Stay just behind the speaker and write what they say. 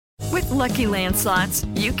Lucky Land Slots,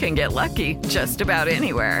 you can get lucky just about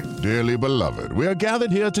anywhere. Dearly beloved, we are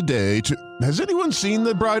gathered here today to... Has anyone seen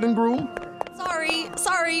the bride and groom?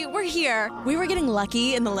 Sorry, we're here. We were getting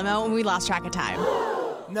lucky in the limo and we lost track of time.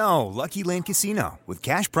 No, Lucky Land Casino, with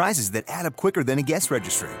cash prizes that add up quicker than a guest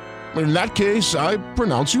registry. In that case, I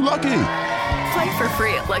pronounce you lucky. Play for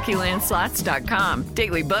free at LuckyLandSlots.com.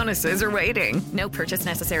 Daily bonuses are waiting. No purchase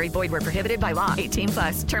necessary. Void where prohibited by law.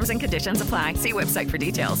 18+. Terms and conditions apply. See website for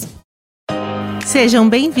details. Sejam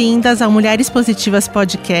bem-vindas ao Mulheres Positivas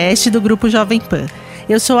Podcast do Grupo Jovem Pan.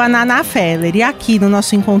 Eu sou a Naná Feller e aqui no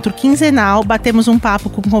nosso encontro quinzenal batemos um papo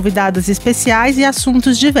com convidadas especiais e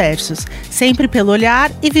assuntos diversos, sempre pelo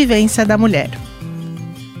olhar e vivência da mulher.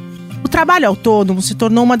 O trabalho autônomo se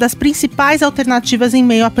tornou uma das principais alternativas em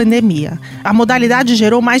meio à pandemia. A modalidade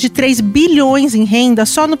gerou mais de 3 bilhões em renda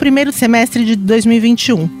só no primeiro semestre de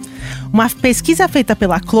 2021. Uma pesquisa feita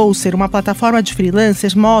pela Closer, uma plataforma de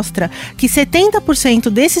freelancers, mostra que 70%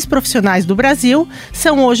 desses profissionais do Brasil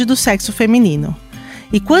são hoje do sexo feminino.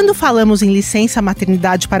 E quando falamos em licença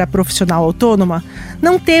maternidade para profissional autônoma,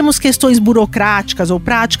 não temos questões burocráticas ou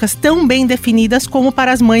práticas tão bem definidas como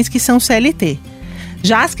para as mães que são CLT.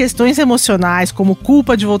 Já as questões emocionais, como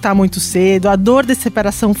culpa de voltar muito cedo, a dor de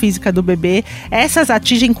separação física do bebê, essas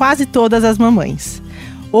atingem quase todas as mamães.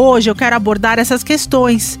 Hoje eu quero abordar essas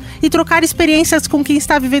questões e trocar experiências com quem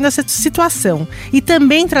está vivendo essa situação e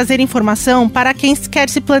também trazer informação para quem quer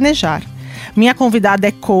se planejar. Minha convidada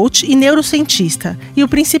é coach e neurocientista. E o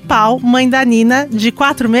principal, mãe da Nina, de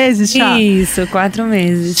 4 meses, Chá? Isso, 4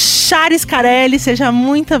 meses. Chara Scarelli, seja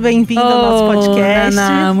muito bem-vinda ao nosso podcast.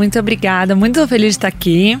 Ana, muito obrigada. Muito feliz de estar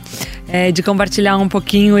aqui. De compartilhar um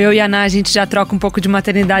pouquinho. Eu e a Ana, a gente já troca um pouco de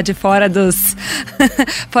maternidade fora dos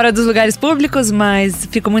lugares públicos, mas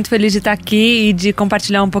fico muito feliz de estar aqui e de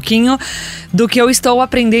compartilhar um pouquinho do que eu estou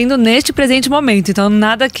aprendendo neste presente momento. Então,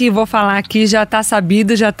 nada que vou falar aqui já está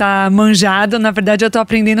sabido, já está manjado. Na verdade, eu estou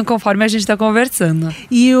aprendendo conforme a gente está conversando.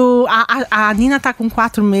 E a Nina está com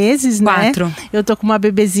 4 meses, né? 4. Eu tô com uma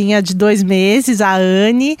bebezinha de 2 meses, a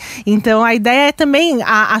Anne. Então, a ideia é também,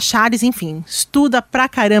 a Charis, enfim, estuda pra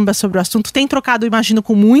caramba sobre o assunto, tem trocado, imagino,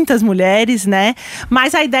 com muitas mulheres, né?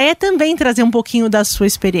 Mas a ideia é também trazer um pouquinho da sua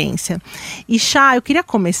experiência. E Chá, eu queria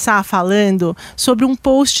começar falando sobre um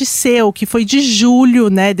post seu, que foi de julho,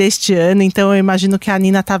 né, deste ano. Então eu imagino que a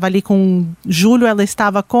Nina estava ali com julho, ela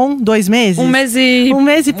estava com 2 meses? Um mês e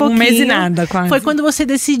pouquinho. Um mês e nada, quase. Foi quando você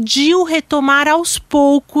decidiu retomar aos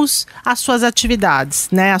poucos as suas atividades,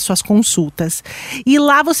 né, as suas consultas. E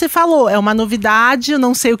lá você falou, é uma novidade, eu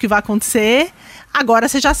não sei o que vai acontecer. Agora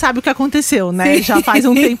você já sabe o que aconteceu, né? Sim. Já faz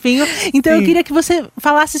um tempinho. Então Sim. Eu queria que você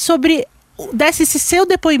falasse desse esse seu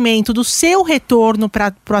depoimento, do seu retorno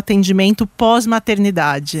para o atendimento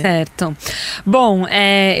pós-maternidade. Certo. Bom,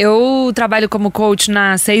 eu trabalho como coach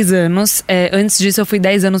há 6 anos. Antes disso, eu fui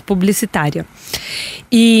 10 anos publicitária.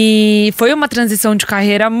 E foi uma transição de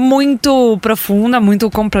carreira muito profunda, muito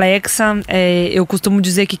complexa. Eu costumo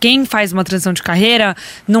dizer que quem faz uma transição de carreira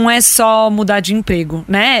não é só mudar de emprego,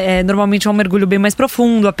 né? Normalmente é um mergulho bem mais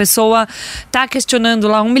profundo. A pessoa tá questionando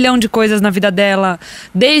lá 1 milhão de coisas na vida dela,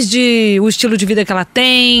 desde o estilo de vida que ela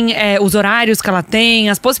tem, os horários que ela tem,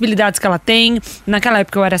 as possibilidades que ela tem. Naquela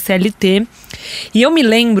época eu era CLT. E eu me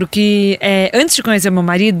lembro que antes de conhecer meu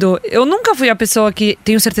marido, eu nunca fui a pessoa que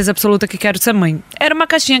tenho certeza absoluta que quero ser mãe. Era uma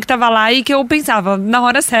caixinha que tava lá e que eu pensava, na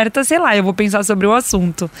hora certa, sei lá, eu vou pensar sobre o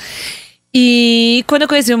assunto. E quando eu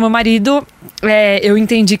conheci o meu marido, eu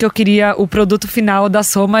entendi que eu queria o produto final da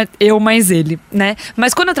soma, eu mais ele, né?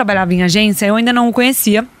 Mas quando eu trabalhava em agência, eu ainda não o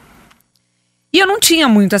conhecia. E eu não tinha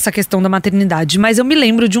muito essa questão da maternidade, mas eu me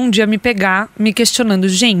lembro de um dia me pegar, me questionando,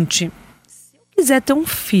 gente, se eu quiser ter um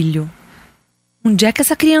filho, onde é que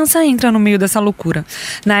essa criança entra no meio dessa loucura?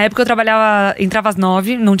 Na época eu entrava às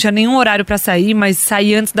 9, não tinha nenhum horário pra sair, mas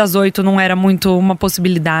sair antes das 8 não era muito uma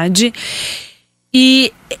possibilidade.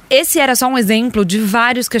 E esse era só um exemplo de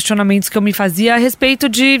vários questionamentos que eu me fazia a respeito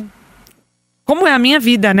de como é a minha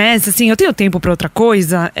vida, né? Assim, eu tenho tempo pra outra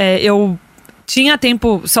coisa, eu tinha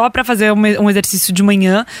tempo só pra fazer um exercício de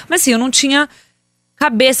manhã, mas assim, eu não tinha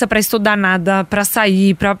cabeça pra estudar nada, pra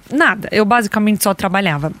sair, pra nada. Eu basicamente só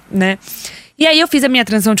trabalhava, né? E aí eu fiz a minha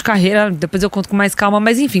transição de carreira, depois eu conto com mais calma,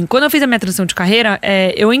 mas enfim, quando eu fiz a minha transição de carreira,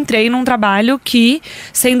 eu entrei num trabalho que,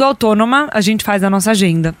 sendo autônoma, a gente faz a nossa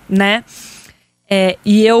agenda, né?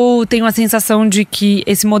 E eu tenho a sensação de que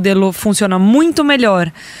esse modelo funciona muito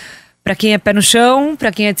melhor para quem é pé no chão,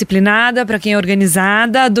 para quem é disciplinada, para quem é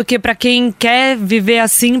organizada, do que para quem quer viver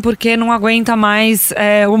assim porque não aguenta mais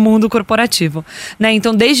o mundo corporativo, né?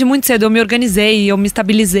 Então, desde muito cedo eu me organizei, eu me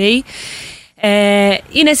estabilizei.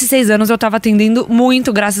 E nesses 6 anos eu tava atendendo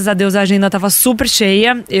muito, graças a Deus a agenda tava super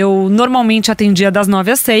cheia. Eu normalmente atendia das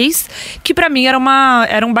 9 às 6, que pra mim era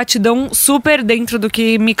um batidão super dentro do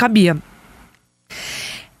que me cabia.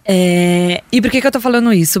 E por que eu tô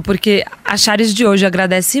falando isso? Porque a Charis de hoje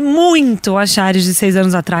agradece muito a Charis de 6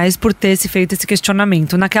 anos atrás por ter feito esse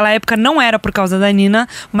questionamento. Naquela época não era por causa da Nina,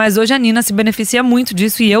 mas hoje a Nina se beneficia muito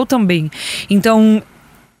disso e eu também. Então,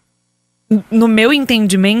 no meu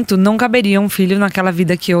entendimento, não caberia um filho naquela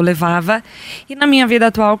vida que eu levava, e na minha vida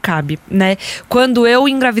atual cabe, né? Quando eu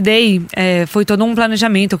engravidei, foi todo um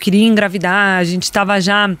planejamento. Eu queria engravidar, a gente estava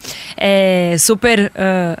já super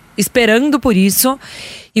esperando por isso.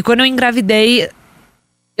 E quando eu engravidei,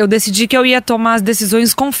 eu decidi que eu ia tomar as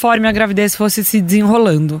decisões conforme a gravidez fosse se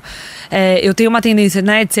desenrolando. Eu tenho uma tendência,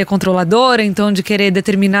 né, de ser controladora, então de querer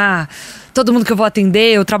determinar todo mundo que eu vou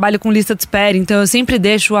atender. Eu trabalho com lista de espera, então eu sempre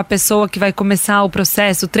deixo a pessoa que vai começar o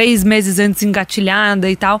processo 3 meses antes engatilhada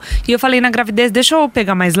e tal. E eu falei na gravidez, deixa eu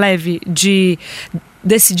pegar mais leve de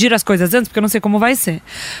decidir as coisas antes, porque eu não sei como vai ser.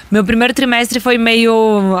 Meu primeiro trimestre foi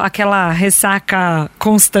meio aquela ressaca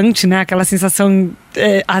constante, né? Aquela sensação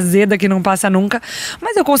azeda que não passa nunca.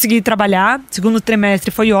 Mas eu consegui trabalhar. Segundo trimestre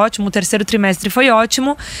foi ótimo. Terceiro trimestre foi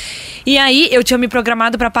ótimo. E aí eu tinha me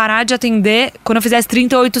programado para parar de atender quando eu fizesse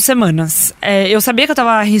 38 semanas. Eu sabia que eu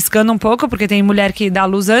tava arriscando um pouco, porque tem mulher que dá à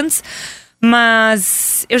luz antes.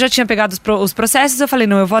 Mas eu já tinha pegado os processos. Eu falei,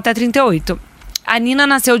 não, eu vou até 38. A Nina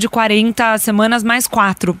nasceu de 40 semanas mais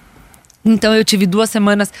 4. Então eu tive 2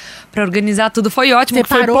 semanas pra organizar tudo. Foi ótimo. Você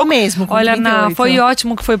parou pouco mesmo com Olha, 38. foi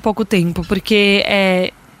ótimo que foi pouco tempo.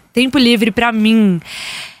 Porque tempo livre pra mim,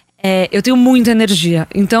 eu tenho muita energia.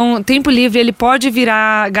 Então tempo livre, ele pode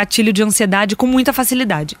virar gatilho de ansiedade com muita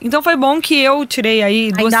facilidade. Então foi bom que eu tirei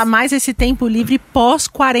aí Ainda mais esse tempo livre pós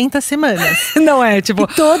 40 semanas. Não é, tipo,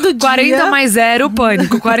 que todo dia 40 mais 0,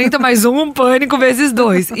 pânico. 40 mais 1, pânico vezes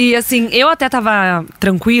 2. E assim, eu até tava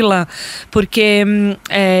tranquila, porque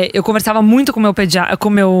eu conversava muito com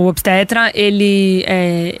o meu obstetra.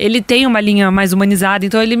 Ele tem uma linha mais humanizada,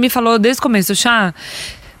 então ele me falou desde o começo, Chá,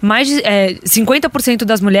 mais de 50%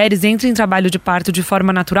 das mulheres entram em trabalho de parto de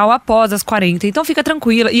forma natural após as 40. Então fica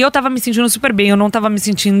tranquila. E eu tava me sentindo super bem. Eu não tava me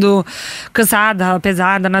sentindo cansada,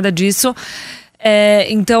 pesada, nada disso.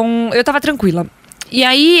 Então eu tava tranquila. E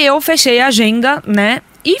aí eu fechei a agenda, né?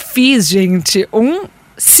 E fiz, gente, um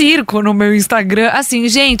circo no meu Instagram, assim,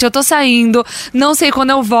 gente, eu tô saindo, não sei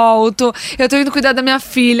quando eu volto, eu tô indo cuidar da minha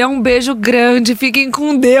filha, um beijo grande, fiquem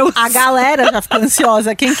com Deus. A galera já ficou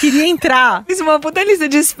ansiosa, quem queria entrar. Fiz uma puta lista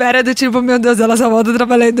de espera do tipo, meu Deus, ela só volta a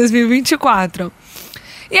trabalhar em 2024.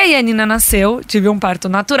 E aí a Nina nasceu, tive um parto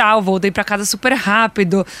natural, voltei pra casa super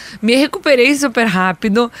rápido, me recuperei super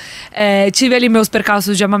rápido, tive ali meus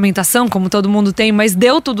percalços de amamentação, como todo mundo tem, mas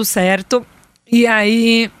deu tudo certo. E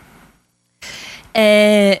aí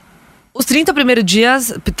os 30 primeiros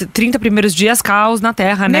dias, caos na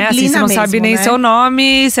Terra, né? Assim, você não sabe nem seu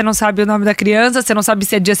nome, você não sabe o nome da criança, você não sabe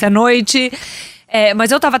se é dia, se é noite.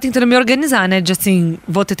 Mas eu tava tentando me organizar, né? De assim,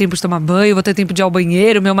 vou ter tempo de tomar banho, vou ter tempo de ir ao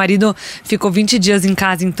banheiro. Meu marido ficou 20 dias em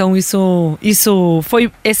casa, então isso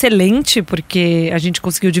foi excelente, porque a gente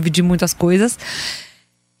conseguiu dividir muitas coisas.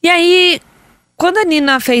 E aí, quando a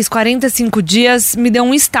Nina fez 45 dias, me deu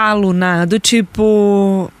um estalo, do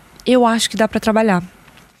tipo, eu acho que dá pra trabalhar.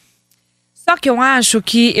 Só que eu acho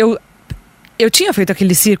que eu tinha feito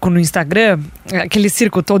aquele circo no Instagram, aquele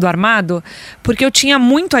circo todo armado, porque eu tinha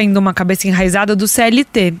muito ainda uma cabeça enraizada do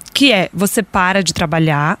CLT, que é, você para de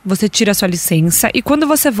trabalhar, você tira a sua licença e quando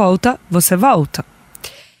você volta, você volta.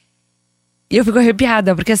 E eu fico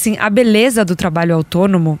arrepiada, porque assim, a beleza do trabalho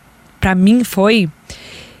autônomo, pra mim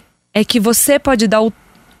é que você pode dar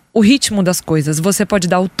o ritmo das coisas, você pode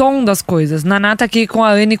dar o tom das coisas. Naná tá aqui com a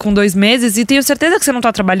Anne com 2 meses e tenho certeza que você não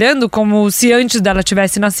tá trabalhando como se antes dela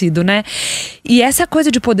tivesse nascido, né? E essa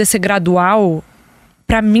coisa de poder ser gradual,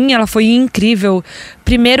 pra mim ela foi incrível.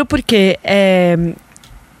 Primeiro porque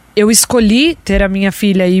eu escolhi ter a minha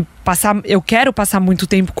filha e eu quero passar muito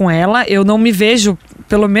tempo com ela. Eu não me vejo,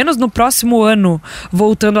 pelo menos no próximo ano,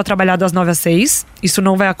 voltando a trabalhar das 9 às 6. Isso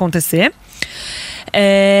não vai acontecer.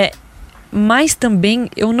 Mas também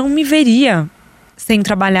eu não me veria sem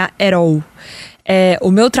trabalhar at all. O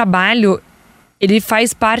meu trabalho, ele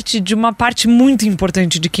faz parte de uma parte muito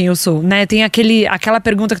importante de quem eu sou, né? Tem aquela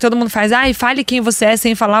pergunta que todo mundo faz, fale quem você é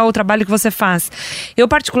sem falar o trabalho que você faz. Eu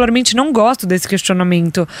particularmente não gosto desse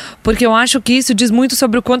questionamento, porque eu acho que isso diz muito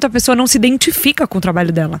sobre o quanto a pessoa não se identifica com o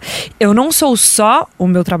trabalho dela. Eu não sou só o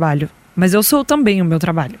meu trabalho, mas eu sou também o meu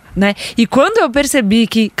trabalho, né? E quando eu percebi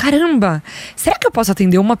que, caramba, será que eu posso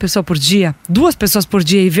atender uma pessoa por dia, 2 pessoas por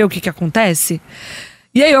dia e ver o que acontece?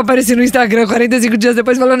 E aí eu apareci no Instagram 45 dias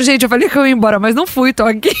depois falando, gente, eu falei que eu ia embora, mas não fui, tô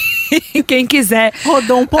aqui. Quem quiser.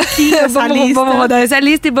 Rodou um pouquinho essa lista. Vamos rodar essa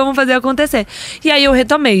lista e vamos fazer acontecer. E aí eu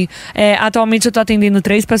retomei. Atualmente eu tô atendendo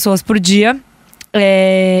 3 pessoas por dia.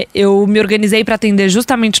 Eu me organizei pra atender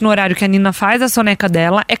justamente no horário que a Nina faz a soneca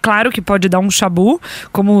dela. É claro que pode dar um chabu,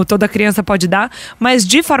 como toda criança pode dar, mas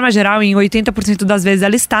de forma geral, em 80% das vezes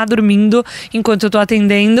ela está dormindo enquanto eu tô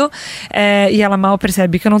atendendo, e ela mal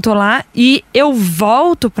percebe que eu não tô lá, e eu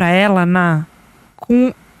volto pra ela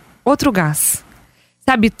com outro gás,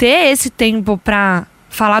 sabe? Ter esse tempo pra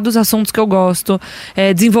falar dos assuntos que eu gosto,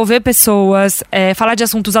 desenvolver pessoas, falar de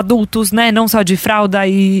assuntos adultos, né? Não só de fralda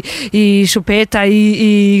e chupeta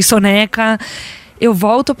e soneca. Eu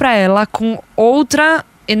volto pra ela com outra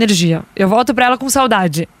energia. Eu volto pra ela com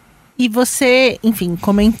saudade. E você, enfim,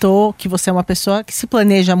 comentou que você é uma pessoa que se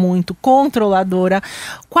planeja muito, controladora.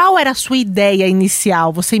 Qual era a sua ideia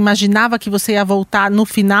inicial? Você imaginava que você ia voltar no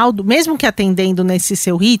final, mesmo que atendendo nesse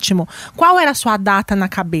seu ritmo? Qual era a sua data na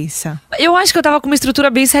cabeça? Eu acho que eu tava com uma estrutura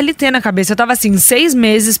bem CLT na cabeça. Eu tava assim, 6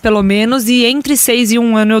 meses pelo menos, e entre 6 e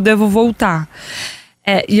 1 ano eu devo voltar.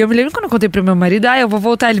 E eu me lembro quando eu contei pro meu marido, eu vou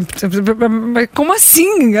voltar. Ele, mas como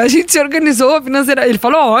assim? A gente se organizou financeiramente. Ele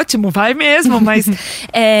falou, ótimo, vai mesmo, mas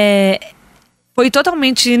foi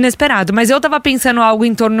totalmente inesperado. Mas eu tava pensando algo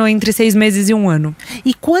em torno entre 6 meses e 1 ano.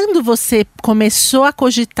 E quando você começou a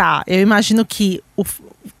cogitar, eu imagino que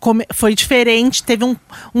foi diferente, teve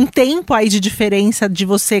um tempo aí de diferença de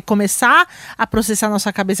você começar a processar na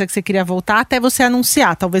sua cabeça que você queria voltar até você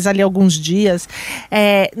anunciar, talvez ali alguns dias.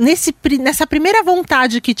 Nessa primeira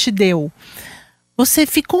vontade que te deu, você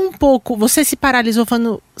ficou um pouco, você se paralisou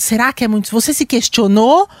falando, será que é muito? Você se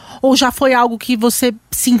questionou ou já foi algo que você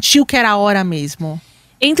sentiu que era a hora mesmo?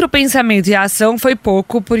 Entre o pensamento e a ação foi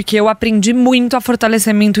pouco, porque eu aprendi muito a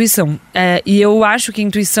fortalecer minha intuição. E eu acho que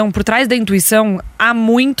por trás da intuição, há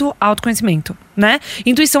muito autoconhecimento, né?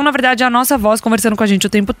 Intuição, na verdade, é a nossa voz conversando com a gente o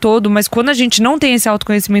tempo todo, mas quando a gente não tem esse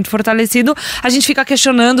autoconhecimento fortalecido, a gente fica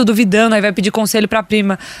questionando, duvidando, aí vai pedir conselho pra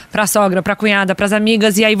prima, pra sogra, pra cunhada, pras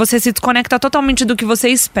amigas, e aí você se desconecta totalmente do que você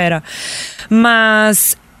espera.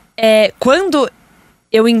 Mas quando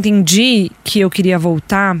eu entendi que eu queria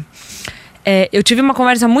voltar, eu tive uma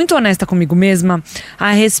conversa muito honesta comigo mesma a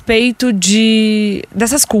respeito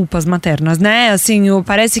dessas culpas maternas, né? Assim,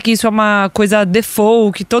 parece que isso é uma coisa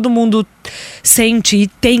default, que todo mundo sente e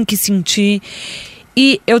tem que sentir.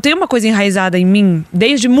 E eu tenho uma coisa enraizada em mim,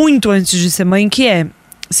 desde muito antes de ser mãe, que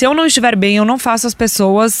se eu não estiver bem, eu não faço as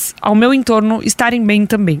pessoas ao meu entorno estarem bem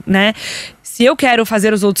também, né? Se eu quero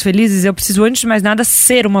fazer os outros felizes, eu preciso, antes de mais nada,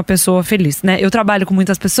 ser uma pessoa feliz, né? Eu trabalho com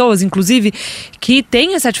muitas pessoas, inclusive, que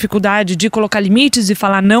têm essa dificuldade de colocar limites, de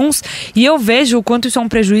falar nãos, e eu vejo o quanto isso é um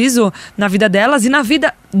prejuízo na vida delas e na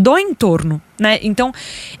vida do entorno, né? Então,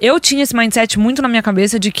 eu tinha esse mindset muito na minha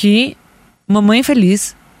cabeça de que mamãe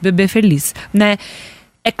feliz, bebê feliz, né?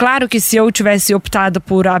 É claro que se eu tivesse optado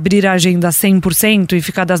por abrir a agenda 100% e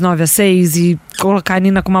ficar das 9 às 6 e colocar a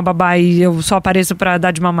Nina com uma babá e eu só apareço pra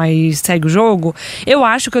dar de mamar e segue o jogo, eu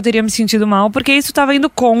acho que eu teria me sentido mal, porque isso estava indo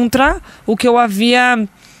contra o que eu havia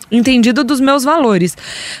entendido dos meus valores.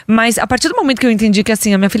 Mas a partir do momento que eu entendi que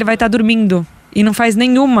assim, a minha filha vai estar dormindo e não faz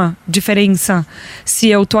nenhuma diferença se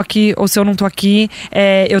eu tô aqui ou se eu não tô aqui.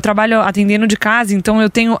 Eu trabalho atendendo de casa, então eu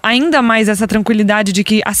tenho ainda mais essa tranquilidade de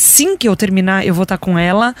que assim que eu terminar, eu vou estar com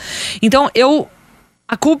ela. Então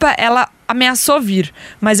a culpa, ela ameaçou vir,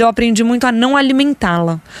 mas eu aprendi muito a não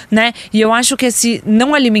alimentá-la, né? E eu acho que esse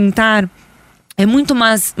não alimentar é muito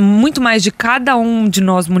mais de cada um de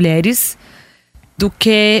nós mulheres do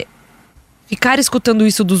que ficar escutando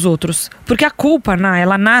isso dos outros. Porque a culpa,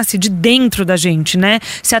 ela nasce de dentro da gente, né?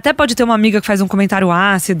 Você até pode ter uma amiga que faz um comentário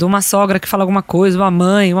ácido, uma sogra que fala alguma coisa, uma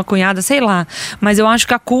mãe, uma cunhada, sei lá. Mas eu acho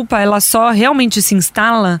que a culpa, ela só realmente se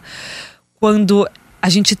instala quando a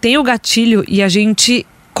gente tem o gatilho e a gente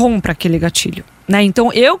compra aquele gatilho, né?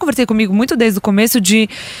 Então eu conversei comigo muito desde o começo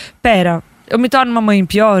eu me torno uma mãe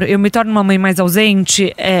pior? Eu me torno uma mãe mais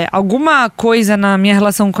ausente? Alguma coisa na minha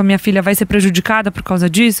relação com a minha filha vai ser prejudicada por causa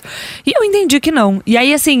disso? E eu entendi que não. E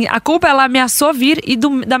aí, assim, a culpa, ela ameaçou vir e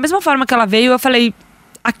da mesma forma que ela veio, eu falei,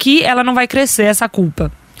 aqui ela não vai crescer, essa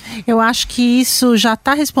culpa. Eu acho que isso já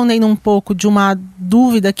está respondendo um pouco de uma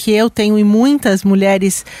dúvida que eu tenho e muitas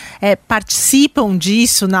mulheres participam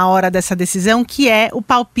disso na hora dessa decisão, que é o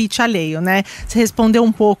palpite alheio, né? Você respondeu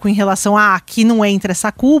um pouco em relação a aqui não entra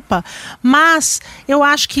essa culpa, mas eu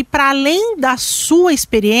acho que para além da sua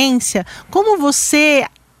experiência, como você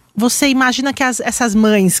você imagina que essas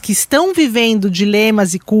mães que estão vivendo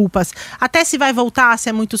dilemas e culpas, até se vai voltar, se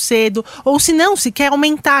é muito cedo, ou se não, se quer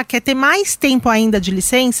aumentar, quer ter mais tempo ainda de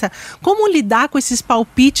licença, como lidar com esses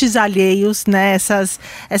palpites alheios, né? Essas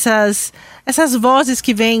vozes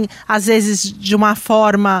que vêm, às vezes, de uma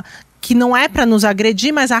forma que não é para nos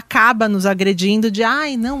agredir, mas acaba nos agredindo de,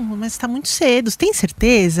 ai, não, mas está muito cedo, você tem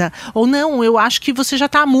certeza? Ou não, eu acho que você já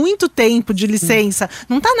está há muito tempo de licença,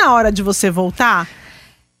 não está na hora de você voltar?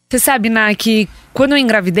 Você sabe, Ná, que quando eu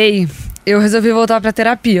engravidei, eu resolvi voltar pra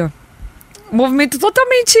terapia. Um movimento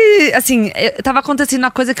totalmente, assim, tava acontecendo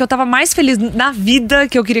uma coisa que eu tava mais feliz na vida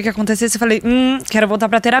que eu queria que acontecesse. Eu falei, quero voltar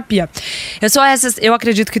pra terapia. Eu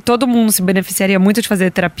acredito que todo mundo se beneficiaria muito de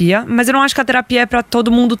fazer terapia, mas eu não acho que a terapia é pra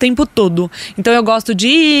todo mundo o tempo todo. Então eu gosto de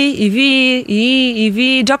ir e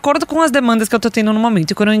vir, de acordo com as demandas que eu tô tendo no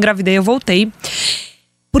momento. E quando eu engravidei, eu voltei.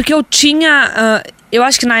 Porque eu tinha... eu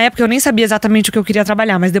acho que na época eu nem sabia exatamente o que eu queria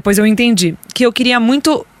trabalhar, mas depois eu entendi que eu queria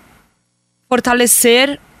muito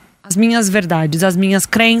fortalecer as minhas verdades, as minhas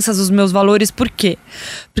crenças, os meus valores. Por quê?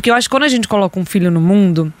 Porque eu acho que quando a gente coloca um filho no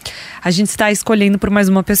mundo, a gente está escolhendo por mais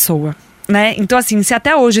uma pessoa, né? Então assim, se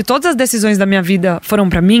até hoje todas as decisões da minha vida foram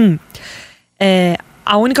pra mim,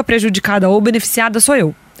 a única prejudicada ou beneficiada sou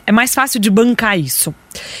eu. É mais fácil de bancar isso.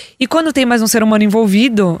 E quando tem mais um ser humano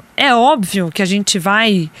envolvido, é óbvio que a gente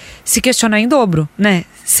vai se questionar em dobro, né?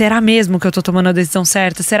 Será mesmo que eu tô tomando a decisão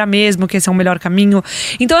certa? Será mesmo que esse é o melhor caminho?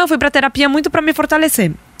 Então eu fui pra terapia muito pra me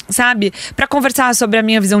fortalecer, sabe? Pra conversar sobre a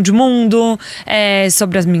minha visão de mundo,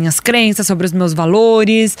 sobre as minhas crenças, sobre os meus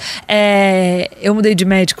valores. Eu mudei de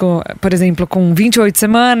médico, por exemplo, com 28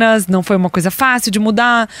 semanas. Não foi uma coisa fácil de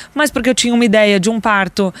mudar, mas porque eu tinha uma ideia de um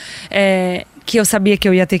parto... que eu sabia que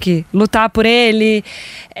eu ia ter que lutar por ele.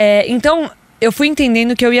 Então, eu fui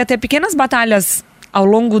entendendo que eu ia ter pequenas batalhas ao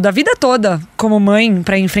longo da vida toda, como mãe,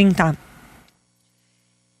 pra enfrentar.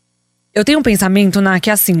 Eu tenho um pensamento, que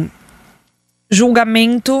é assim...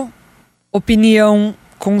 julgamento, opinião,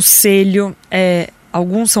 conselho...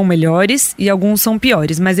 alguns são melhores e alguns são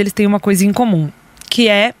piores, mas eles têm uma coisa em comum, que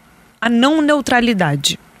é a não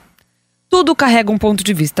neutralidade. Tudo carrega um ponto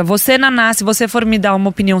de vista. Você, Naná, se você for me dar uma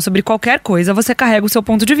opinião sobre qualquer coisa, você carrega o seu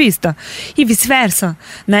ponto de vista. E vice-versa,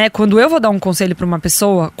 né? Quando eu vou dar um conselho para uma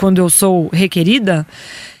pessoa, quando eu sou requerida,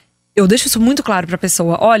 eu deixo isso muito claro para a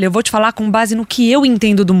pessoa. Olha, eu vou te falar com base no que eu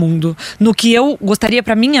entendo do mundo, no que eu gostaria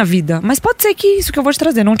para minha vida. Mas pode ser que isso que eu vou te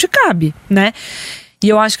trazer não te cabe, né? E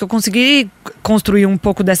eu acho que eu consegui construir um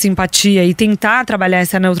pouco dessa empatia e tentar trabalhar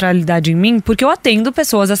essa neutralidade em mim, porque eu atendo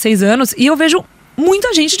pessoas há 6 anos e eu vejo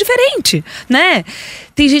muita gente diferente, né?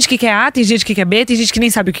 Tem gente que quer A, tem gente que quer B, tem gente que nem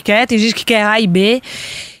sabe o que quer, tem gente que quer A e B.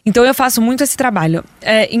 Então eu faço muito esse trabalho.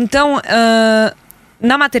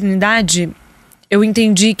 Na maternidade, eu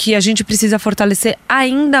entendi que a gente precisa fortalecer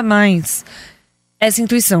ainda mais essa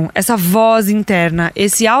intuição, essa voz interna,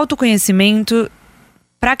 esse autoconhecimento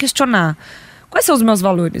para questionar. Quais são os meus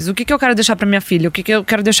valores? O que eu quero deixar para minha filha? O que eu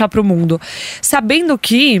quero deixar para o mundo? Sabendo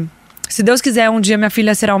que, se Deus quiser, um dia minha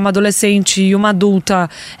filha será uma adolescente e uma adulta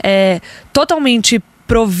totalmente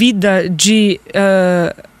provida de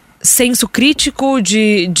senso crítico,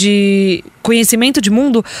 de conhecimento de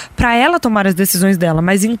mundo, para ela tomar as decisões dela.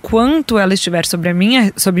 Mas enquanto ela estiver sob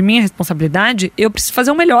minha responsabilidade, eu preciso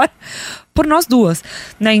fazer o melhor por nós duas,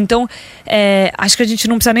 né? Então, acho que a gente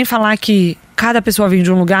não precisa nem falar que cada pessoa vem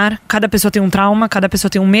de um lugar, cada pessoa tem um trauma, cada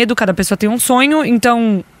pessoa tem um medo, cada pessoa tem um sonho.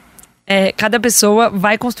 Então... cada pessoa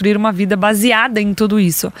vai construir uma vida baseada em tudo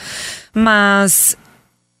isso. Mas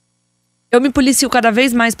eu me policio cada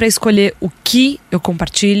vez mais para escolher o que eu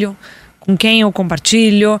compartilho, com quem eu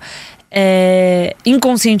compartilho.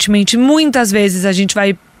 Inconscientemente, muitas vezes a gente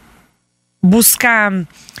vai buscar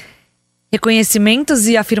reconhecimentos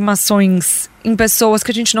e afirmações em pessoas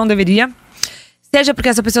que a gente não deveria. Seja porque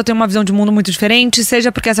essa pessoa tem uma visão de mundo muito diferente,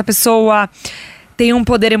 seja porque essa pessoa tem um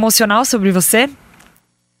poder emocional sobre você.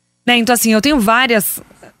 Então assim, eu tenho várias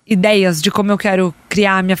ideias de como eu quero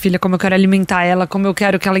criar a minha filha, como eu quero alimentar ela, como eu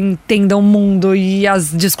quero que ela entenda o mundo e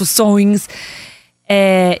as discussões.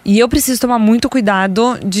 E eu preciso tomar muito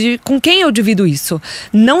cuidado com quem eu divido isso.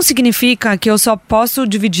 Não significa que eu só posso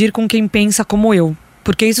dividir com quem pensa como eu,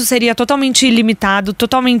 porque isso seria totalmente limitado,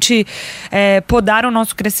 totalmente podar o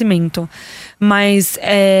nosso crescimento. Mas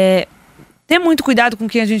ter muito cuidado com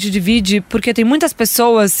quem a gente divide, porque tem muitas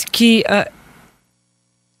pessoas que...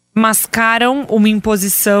 mascaram uma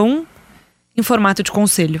imposição em formato de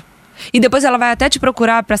conselho. E depois ela vai até te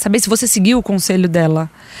procurar pra saber se você seguiu o conselho dela.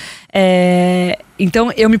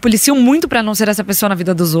 Então eu me policio muito pra não ser essa pessoa na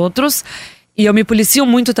vida dos outros. E eu me policio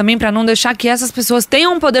muito também pra não deixar que essas pessoas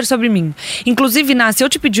tenham um poder sobre mim. Inclusive, Ná, se eu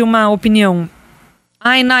te pedir uma opinião...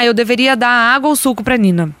 Ai, Ná, eu deveria dar água ou suco pra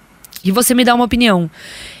Nina. e você me dá uma opinião,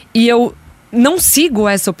 e eu não sigo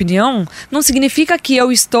essa opinião, não significa que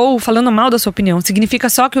eu estou falando mal da sua opinião. Significa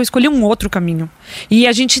só que eu escolhi um outro caminho. E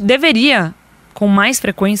a gente deveria, com mais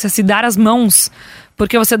frequência, se dar as mãos.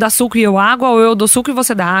 Porque você dá suco e eu água, ou eu dou suco e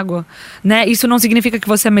você dá água, né? Isso não significa que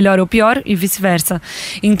você é melhor ou pior, e vice-versa.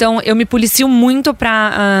 Então, eu me policio muito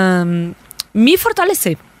pra me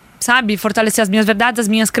fortalecer. Sabe? Fortalecer as minhas verdades, as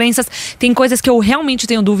minhas crenças. Tem coisas que eu realmente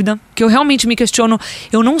tenho dúvida, que eu realmente me questiono.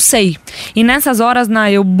 Eu não sei. E nessas horas,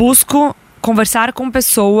 eu busco conversar com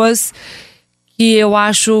pessoas que eu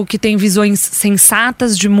acho que têm visões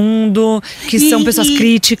sensatas de mundo, que são pessoas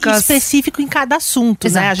críticas. Específico em cada assunto,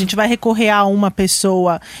 Exato. né? A gente vai recorrer a uma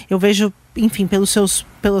pessoa. Eu vejo, enfim, pelo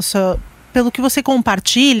que você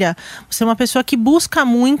compartilha, você é uma pessoa que busca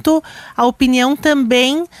muito a opinião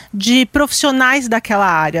também de profissionais daquela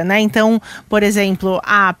área, né? Então, por exemplo,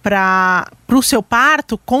 para o seu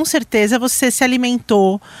parto, com certeza você se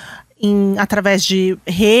alimentou através de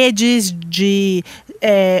redes, de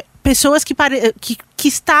pessoas que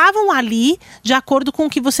estavam ali de acordo com o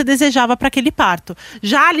que você desejava para aquele parto.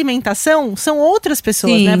 Já a alimentação são outras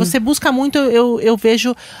pessoas, Sim. né? Você busca muito, eu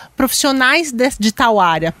vejo profissionais de tal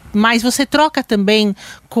área, mas você troca também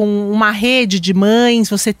com uma rede de mães,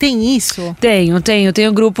 você tem isso?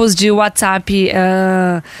 Tenho grupos de WhatsApp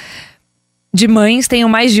de mães, tenho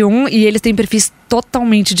mais de um, e eles têm perfis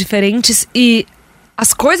totalmente diferentes, e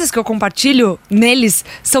as coisas que eu compartilho neles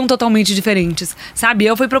são totalmente diferentes, sabe?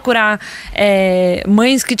 Eu fui procurar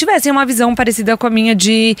mães que tivessem uma visão parecida com a minha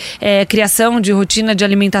de criação, de rotina, de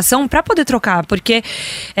alimentação, pra poder trocar. Porque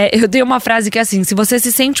eu tenho uma frase que é assim: se você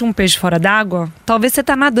se sente um peixe fora d'água, talvez você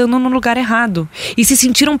tá nadando no lugar errado. E se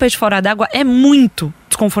sentir um peixe fora d'água é muito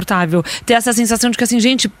desconfortável. Ter essa sensação de que assim,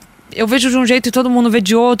 gente, eu vejo de um jeito e todo mundo vê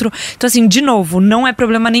de outro. Então, assim, de novo, não é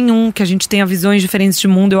problema nenhum que a gente tenha visões diferentes de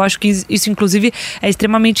mundo. Eu acho que isso, inclusive, é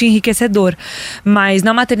extremamente enriquecedor. Mas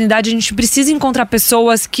na maternidade a gente precisa encontrar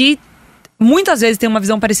pessoas que muitas vezes têm uma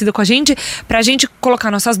visão parecida com a gente, pra gente colocar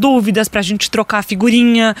nossas dúvidas, pra gente trocar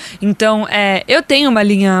figurinha. Então, eu tenho uma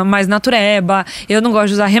linha mais natureba, eu não gosto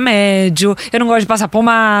de usar remédio, eu não gosto de passar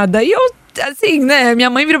pomada. E eu, assim, né, minha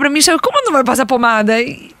mãe vira pra mim e chama: como não vai passar pomada?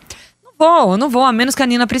 Não vou, a menos que a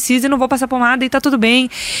Nina precise, não vou passar pomada e tá tudo bem.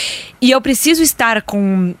 E eu preciso estar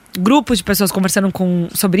com grupos de pessoas conversando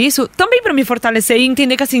sobre isso, também pra me fortalecer e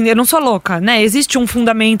entender que, assim, eu não sou louca, né? Existe um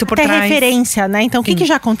fundamento por Tem trás. referência, né? Então, o que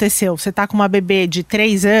já aconteceu? Você tá com uma bebê de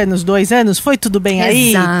 3 anos, 2 anos, foi tudo bem aí?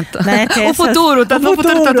 Exato. Né? No futuro tá tudo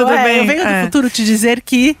bem. Eu venho do futuro te dizer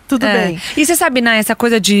que tudo bem. E você sabe, né, essa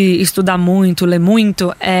coisa de estudar muito, ler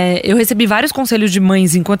muito, eu recebi vários conselhos de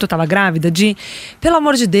mães enquanto eu tava grávida, de, pelo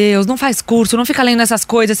amor de Deus, não faz curso, não fica lendo essas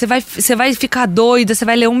coisas, você vai ficar doida, você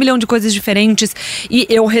vai ler 1 milhão de coisas diferentes. E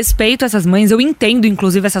eu respeito essas mães, eu entendo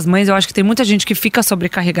inclusive essas mães, eu acho que tem muita gente que fica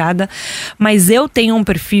sobrecarregada, mas eu tenho um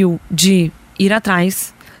perfil de ir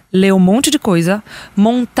atrás, ler um monte de coisa,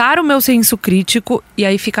 montar o meu senso crítico e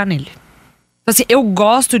aí ficar nele. Então, assim, eu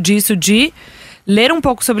gosto disso, de ler um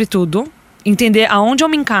pouco sobre tudo, entender aonde eu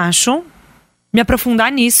me encaixo, me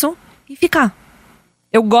aprofundar nisso e ficar.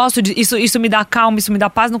 Eu gosto disso, isso me dá calma, isso me dá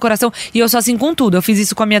paz no coração. E eu sou assim com tudo. Eu fiz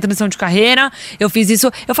isso com a minha transição de carreira, eu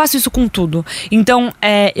faço isso com tudo. Então,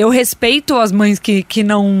 eu respeito as mães que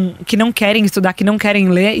não querem estudar, que não querem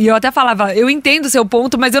ler. E eu até falava, eu entendo o seu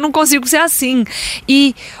ponto, mas eu não consigo ser assim.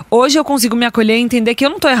 E hoje eu consigo me acolher e entender que eu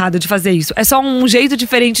não tô errada de fazer isso. É só um jeito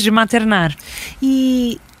diferente de maternar.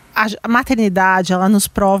 E a maternidade, ela nos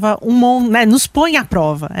prova né, nos põe à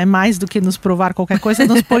prova. É mais do que nos provar qualquer coisa,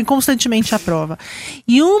 nos põe constantemente à prova.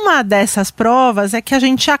 E uma dessas provas é que a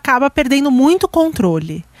gente acaba perdendo muito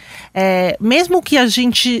controle. Mesmo que a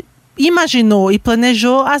gente imaginou e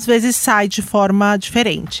planejou, às vezes sai de forma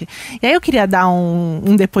diferente. E aí eu queria dar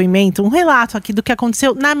um depoimento, um relato aqui do que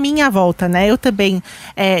aconteceu na minha volta, né? Eu também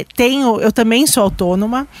sou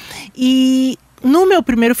autônoma e no meu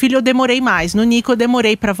primeiro filho eu demorei mais. No Nico eu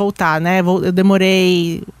demorei para voltar, né? Eu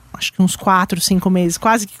demorei, acho que uns 4, 5 meses,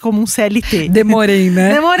 quase que como um CLT. Demorei,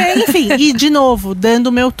 né? Demorei, enfim. E, de novo, dando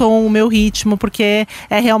o meu tom, o meu ritmo, porque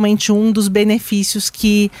é realmente um dos benefícios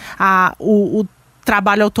que o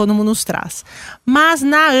trabalho autônomo nos traz. Mas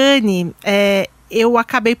na Anne, eu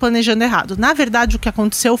acabei planejando errado. Na verdade, o que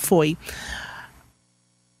aconteceu foi: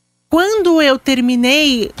 quando eu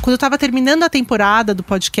estava terminando a temporada do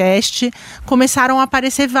podcast, começaram a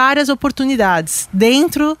aparecer várias oportunidades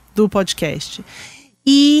dentro do podcast.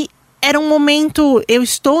 E era um momento, eu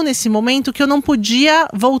estou nesse momento que eu não podia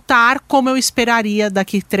voltar como eu esperaria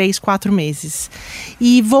daqui 3, 4 meses.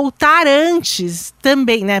 E voltar antes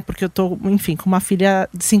também, né? Porque eu tô, enfim, com uma filha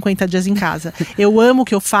de 50 dias em casa. Eu amo o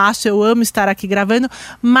que eu faço, eu amo estar aqui gravando,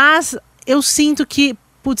 mas eu sinto que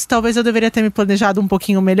putz, talvez eu deveria ter me planejado um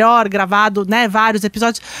pouquinho melhor, gravado, né, vários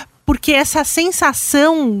episódios. Porque essa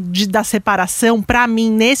sensação da separação, pra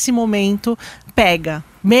mim, nesse momento, pega.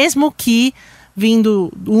 Mesmo que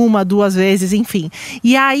vindo 1, 2 vezes, enfim.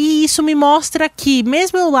 E aí isso me mostra que,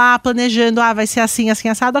 mesmo eu lá planejando, vai ser assim, assim,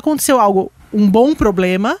 assado, aconteceu um bom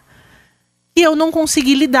problema, e eu não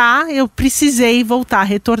consegui lidar, eu precisei voltar,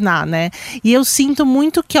 retornar, né? E eu sinto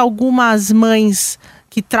muito que algumas mães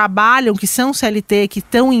que trabalham, que são CLT, que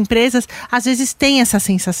estão em empresas, às vezes tem essa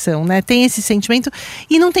sensação, né? Tem esse sentimento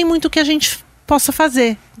e não tem muito que a gente possa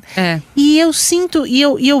fazer. E eu sinto, e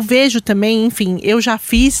eu vejo também, enfim, eu já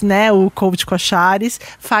fiz, né, o coach com a Charis,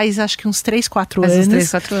 faz acho que uns 3, 4 anos.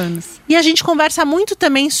 3, 4 anos. E a gente conversa muito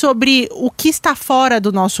também sobre o que está fora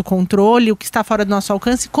do nosso controle, o que está fora do nosso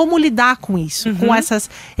alcance, como lidar com isso, com essas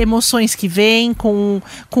emoções que vêm, com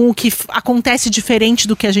o que acontece diferente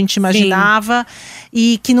do que a gente imaginava. Sim.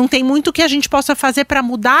 E que não tem muito que a gente possa fazer para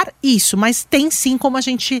mudar isso, mas tem sim como a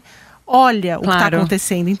gente olha o que está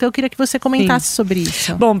acontecendo. Então eu queria que você comentasse sobre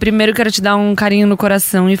isso. Bom, primeiro eu quero te dar um carinho no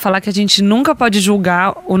coração e falar que a gente nunca pode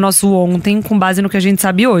julgar o nosso ontem com base no que a gente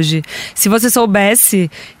sabe hoje. Se você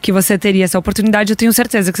soubesse que você teria essa oportunidade, eu tenho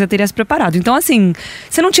certeza que você teria se preparado. Então assim,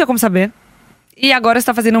 você não tinha como saber. E agora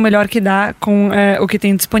está fazendo o melhor que dá com o que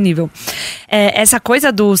tem disponível. Essa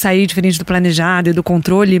coisa do sair diferente do planejado e do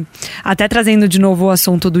controle, até trazendo de novo o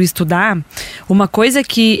assunto do estudar, uma coisa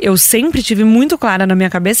que eu sempre tive muito clara na minha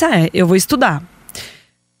cabeça eu vou estudar.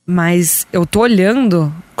 Mas eu tô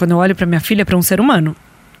olhando, quando eu olho para minha filha, para um ser humano.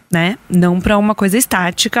 Né? Não para uma coisa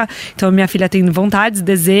estática. Então minha filha tem vontades,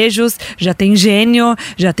 desejos, já tem gênio,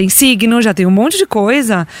 já tem signo, já tem um monte de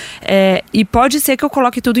coisa, e pode ser que eu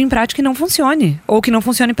coloque tudo em prática e não funcione, ou que não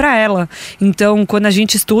funcione para ela. Então quando a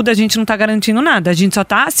gente estuda, a gente não tá garantindo nada, a gente só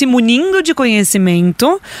tá se munindo de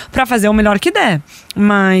conhecimento para fazer o melhor que der.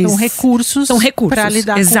 Mas são recursos para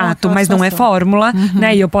lidar exato, com mas não é fórmula,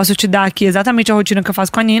 né? E eu posso te dar aqui exatamente a rotina que eu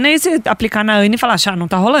faço com a Nina e você aplicar na Anne e falar, não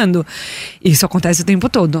tá rolando. Isso acontece o tempo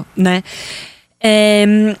todo, né?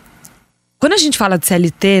 Quando a gente fala de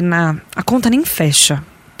CLT, a conta nem fecha,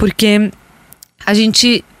 porque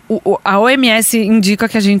a OMS indica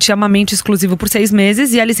que a gente amamente exclusivo por 6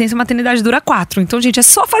 meses e a licença maternidade dura 4. Então, gente, é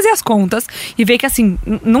só fazer as contas e ver que, assim,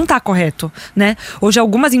 não tá correto, né? Hoje,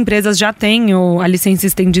 algumas empresas já têm a licença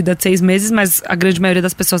estendida de 6 meses, mas a grande maioria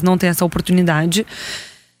das pessoas não tem essa oportunidade.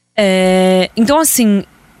 Então, assim,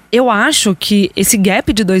 eu acho que esse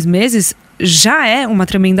gap de 2 meses já é uma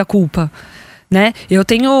tremenda culpa. Né? Eu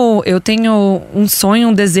tenho um sonho,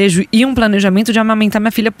 um desejo e um planejamento de amamentar minha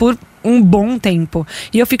filha por um bom tempo.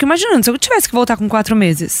 E eu fico imaginando, se eu tivesse que voltar com 4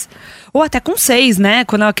 meses. Ou até com 6, né?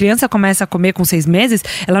 Quando a criança começa a comer com 6 meses,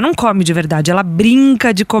 ela não come de verdade. Ela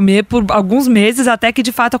brinca de comer por alguns meses até que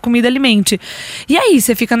de fato a comida alimente. E aí,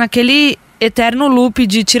 você fica naquele eterno loop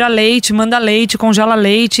de tira leite, manda leite, congela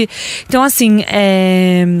leite. Então, assim,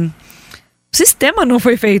 o sistema não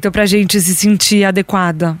foi feito pra gente se sentir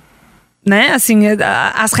adequada. Né? Assim,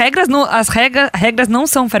 as regras não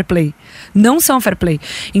são fair play. Não são fair play.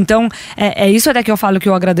 Então, é isso até que eu falo que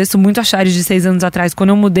eu agradeço muito a Charis de 6 anos atrás,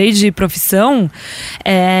 quando eu mudei de profissão,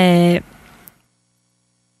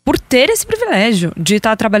 por ter esse privilégio de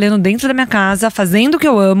estar trabalhando dentro da minha casa, fazendo o que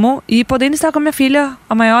eu amo e podendo estar com a minha filha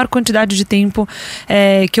a maior quantidade de tempo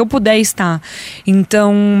que eu puder estar.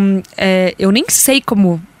 Então, eu nem sei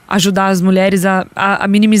como ajudar as mulheres a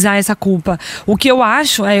minimizar essa culpa. O que eu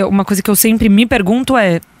acho, uma coisa que eu sempre me pergunto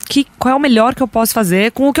qual é o melhor que eu posso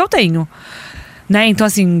fazer com o que eu tenho? Né? Então,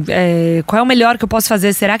 assim, qual é o melhor que eu posso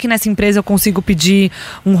fazer? Será que nessa empresa eu consigo pedir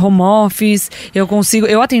um home office?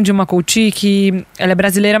 Eu atendi uma coach que ela é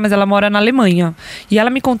brasileira, mas ela mora na Alemanha. E ela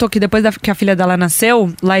me contou que depois que a filha dela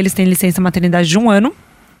nasceu, lá eles têm licença maternidade de 1 ano.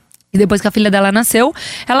 E depois que a filha dela nasceu,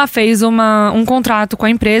 ela fez um contrato com a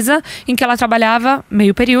empresa em que ela trabalhava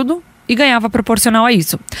meio período e ganhava proporcional a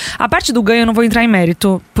isso. A parte do ganho eu não vou entrar em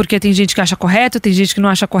mérito, porque tem gente que acha correto, tem gente que não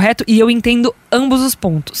acha correto, e eu entendo ambos os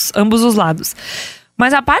pontos, ambos os lados.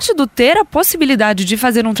 Mas a parte do ter a possibilidade de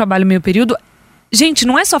fazer um trabalho meio período, gente,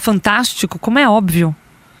 não é só fantástico, como é óbvio.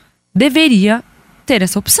 Deveria ter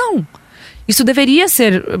essa opção. Isso deveria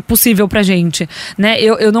ser possível pra gente, né?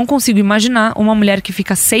 Eu não consigo imaginar uma mulher que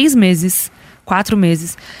fica 6 meses, 4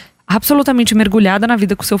 meses, absolutamente mergulhada na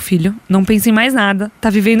vida com seu filho, não pensa em mais nada, tá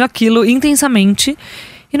vivendo aquilo intensamente,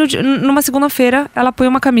 e numa segunda-feira ela põe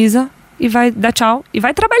uma camisa e vai dar tchau e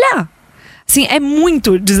vai trabalhar. Assim, é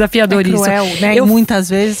muito desafiador isso. É cruel, né? Muitas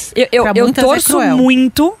vezes. Eu torço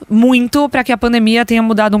muito pra que a pandemia tenha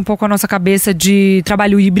mudado um pouco a nossa cabeça de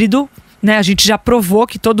trabalho híbrido. Né, a gente já provou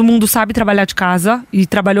que todo mundo sabe trabalhar de casa e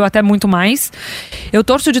trabalhou até muito mais. Eu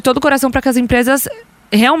torço de todo o coração para que as empresas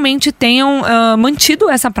realmente tenham mantido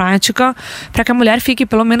essa prática para que a mulher fique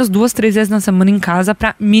pelo menos 2, 3 vezes na semana em casa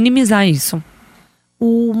para minimizar isso.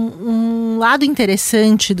 Um lado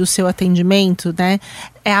interessante do seu atendimento, né,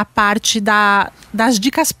 é a parte das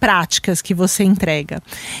dicas práticas que você entrega.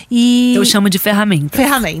 E eu chamo de ferramentas.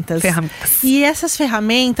 Ferramentas. E essas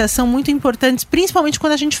ferramentas são muito importantes, principalmente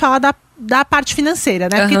quando a gente fala da parte financeira,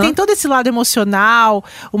 né? Porque tem todo esse lado emocional,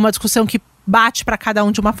 uma discussão que bate para cada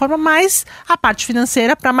um de uma forma, mas a parte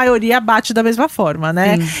financeira para a maioria bate da mesma forma,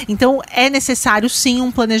 né? Então é necessário sim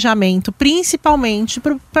um planejamento, principalmente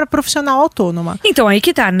para profissional autônoma. Então aí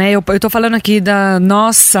que tá, né? Eu tô falando aqui da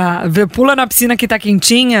nossa, pula na piscina que tá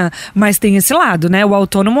quentinha, mas tem esse lado, né? O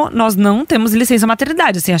autônomo, nós não temos licença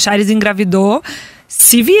maternidade, assim, a Charis engravidou,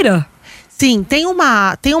 se vira. Sim, tem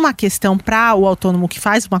uma questão para o autônomo que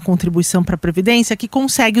faz uma contribuição para a Previdência que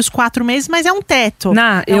consegue os 4 meses, mas é um teto.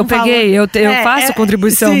 Eu faço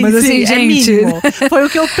contribuição, mas assim, gente... Foi o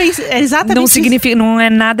que eu pensei, é exatamente não significa, não é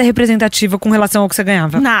nada representativo com relação ao que você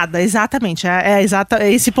ganhava. Nada, exatamente, é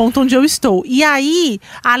esse ponto onde eu estou. E aí,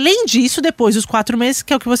 além disso, depois dos 4 meses,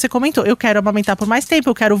 que é o que você comentou, eu quero amamentar por mais tempo,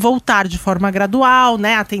 eu quero voltar de forma gradual,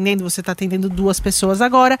 né, você está atendendo 2 pessoas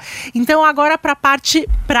agora. Então, agora para a parte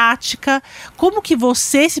prática, como que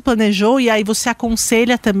você se planejou e aí você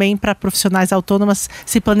aconselha também para profissionais autônomas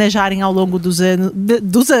se planejarem ao longo dos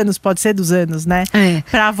anos, pode ser dos anos, né?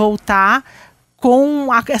 Para voltar com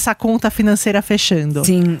essa conta financeira fechando.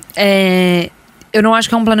 Sim, eu não acho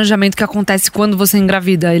que é um planejamento que acontece quando você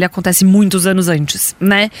engravida, ele acontece muitos anos antes,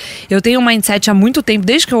 né? Eu tenho um mindset há muito tempo,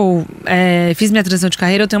 desde que eu fiz minha transição de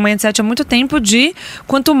carreira, eu tenho um mindset há muito tempo de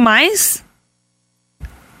quanto mais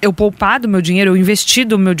eu poupar do meu dinheiro, eu investir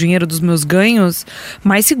do meu dinheiro, dos meus ganhos,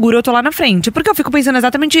 mais seguro eu tô lá na frente. Porque eu fico pensando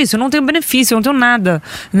exatamente isso. Eu não tenho benefício, eu não tenho nada,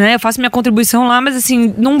 né? Eu faço minha contribuição lá, mas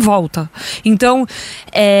assim, não volta. Então,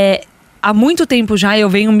 há muito tempo já eu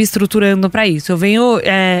venho me estruturando para isso. Eu venho,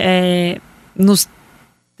 nos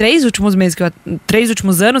 3 últimos meses, 3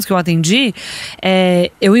 últimos anos que eu atendi,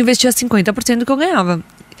 eu investia 50% do que eu ganhava.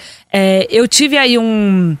 Eu tive aí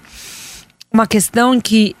uma questão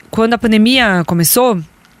que, quando a pandemia começou,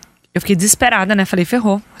 eu fiquei desesperada, né? Falei,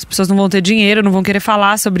 ferrou. As pessoas não vão ter dinheiro, não vão querer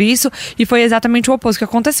falar sobre isso. E foi exatamente o oposto que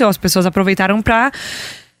aconteceu. As pessoas aproveitaram pra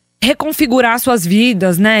reconfigurar suas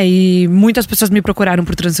vidas, né? E muitas pessoas me procuraram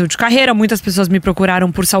por transição de carreira, muitas pessoas me procuraram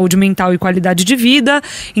por saúde mental e qualidade de vida.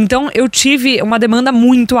 Então, eu tive uma demanda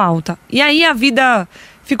muito alta. E aí, a vida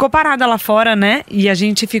ficou parada lá fora, né? E a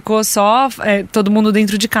gente ficou só, todo mundo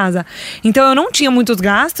dentro de casa. Então, eu não tinha muitos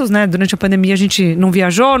gastos, né? Durante a pandemia, a gente não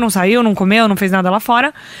viajou, não saiu, não comeu, não fez nada lá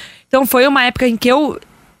fora. Então, foi uma época em que eu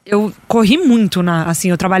corri muito, assim,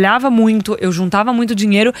 eu trabalhava muito, eu juntava muito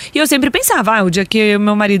dinheiro e eu sempre pensava, o dia que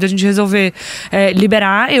meu marido, a gente resolver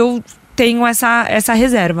liberar, eu tenho essa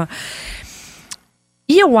reserva.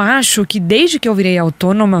 E eu acho que desde que eu virei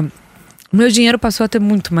autônoma, o meu dinheiro passou a ter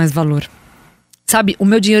muito mais valor. Sabe, o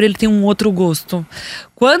meu dinheiro, ele tem um outro gosto.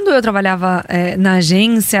 Quando eu trabalhava na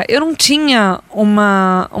agência, eu não tinha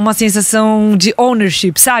uma sensação de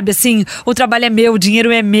ownership, sabe? Assim, o trabalho é meu, o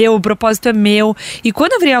dinheiro é meu, o propósito é meu. E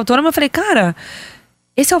quando eu virei autônoma, eu falei, cara,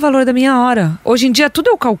 esse é o valor da minha hora. Hoje em dia, tudo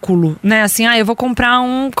eu calculo, né? Assim, eu vou comprar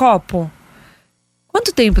um copo.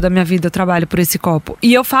 Quanto tempo da minha vida eu trabalho por esse copo?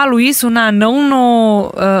 E eu falo isso não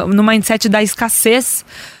no mindset da escassez,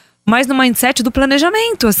 mas no mindset do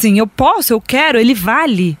planejamento, assim, eu quero, ele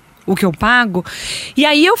vale o que eu pago. E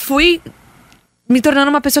aí eu fui me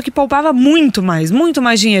tornando uma pessoa que poupava muito mais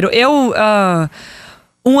dinheiro. Eu,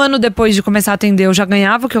 1 ano depois de começar a atender, eu já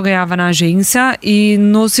ganhava o que eu ganhava na agência. E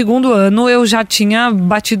no 2º ano eu já tinha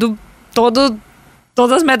batido todas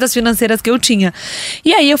as metas financeiras que eu tinha.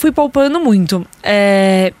 E aí eu fui poupando muito.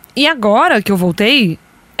 E agora que eu voltei,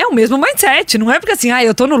 é o mesmo mindset, não é porque assim,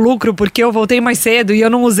 eu tô no lucro porque eu voltei mais cedo e eu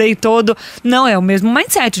não usei todo. Não, é o mesmo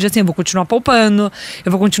mindset de assim, eu vou continuar poupando,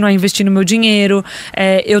 eu vou continuar investindo meu dinheiro.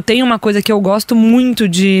 Eu tenho uma coisa que eu gosto muito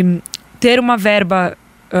de ter uma verba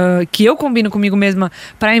que eu combino comigo mesma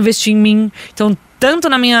para investir em mim. Então, tanto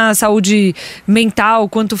na minha saúde mental,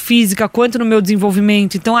 quanto física, quanto no meu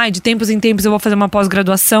desenvolvimento. Então, de tempos em tempos eu vou fazer uma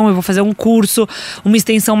pós-graduação, eu vou fazer um curso, uma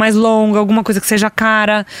extensão mais longa, alguma coisa que seja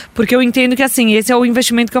cara. Porque eu entendo que, assim, esse é o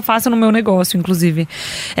investimento que eu faço no meu negócio, inclusive.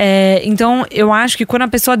 Então, eu acho que quando a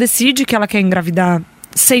pessoa decide que ela quer engravidar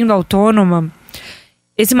sendo autônoma,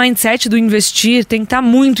 esse mindset do investir tem que estar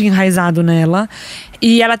muito enraizado nela.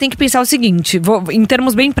 E ela tem que pensar o seguinte, em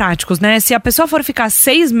termos bem práticos, né? Se a pessoa for ficar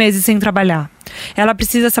 6 meses sem trabalhar, ela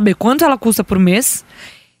precisa saber quanto ela custa por mês.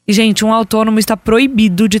 E, gente, um autônomo está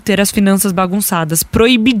proibido de ter as finanças bagunçadas.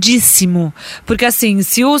 Proibidíssimo. Porque, assim,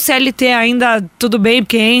 se o CLT ainda tudo bem,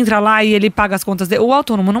 porque entra lá e ele paga as contas dele, o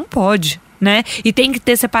autônomo não pode. né? E tem que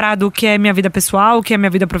ter separado o que é minha vida pessoal, o que é minha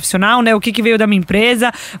vida profissional, né? O que veio da minha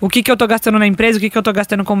empresa, o que eu tô gastando na empresa, o que eu tô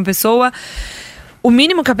gastando como pessoa. O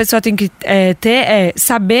mínimo que a pessoa tem que ter é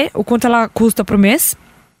saber o quanto ela custa pro mês,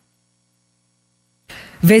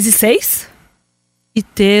 vezes 6, e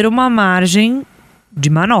ter uma margem de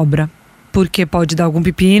manobra. Porque pode dar algum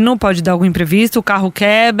pepino, pode dar algum imprevisto, o carro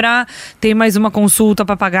quebra, tem mais uma consulta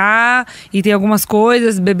pra pagar e tem algumas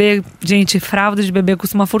coisas. Bebê, gente, fralda de bebê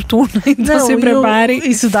custa uma fortuna, então se preparem.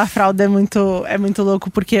 Isso da fralda é muito louco,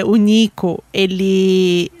 porque o Nico,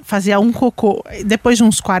 ele fazia um cocô, depois de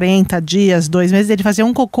uns 40 dias, 2 meses, ele fazia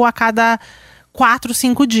um cocô a cada 4,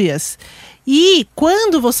 5 dias. E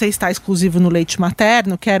quando você está exclusivo no leite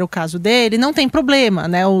materno, que era o caso dele, não tem problema,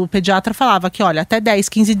 né? O pediatra falava que, olha, até 10,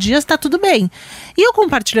 15 dias tá tudo bem. E eu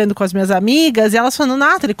compartilhando com as minhas amigas, e elas falando,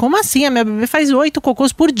 Nathalie, como assim? A minha bebê faz 8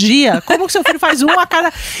 cocôs por dia. Como que seu filho faz 1 a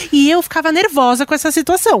cada... E eu ficava nervosa com essa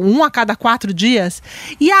situação. 1 a cada 4 dias.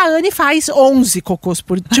 E a Anne faz 11 cocôs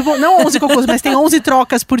por dia. Tipo, não 11 cocôs, mas tem 11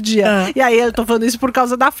 trocas por dia. E aí eu tô falando isso por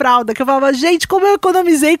causa da fralda, que eu falava, gente, como eu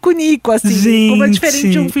economizei com o Nico, assim. Gente, como é diferente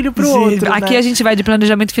de um filho pro outro. Aqui, né? A gente vai de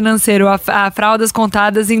planejamento financeiro, a fraldas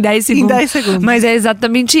contadas em 10 segundos. Em 10 segundos. Mas é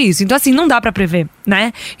exatamente isso. Então, assim, não dá pra prever,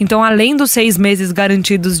 né? Então, além dos 6 meses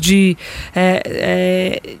garantidos de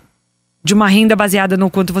uma renda baseada no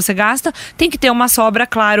quanto você gasta, tem que ter uma sobra,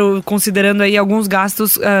 claro, considerando aí alguns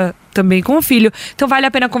gastos também com o filho. Então vale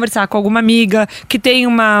a pena conversar com alguma amiga que tem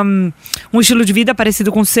um estilo de vida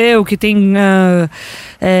parecido com o seu, que tem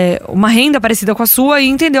uma renda parecida com a sua, e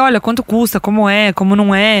entender, olha, quanto custa, como é, como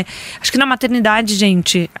não é. Acho que na maternidade,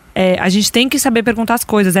 gente, a gente tem que saber perguntar as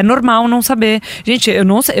coisas. É normal não saber. Gente, eu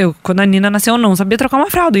não sei. Quando a Nina nasceu, eu não sabia trocar uma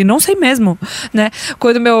fralda. E não sei mesmo, né?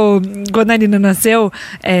 Quando a Nina nasceu,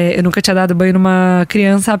 eu nunca tinha dado banho numa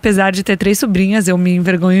criança, apesar de ter 3 sobrinhas. Eu me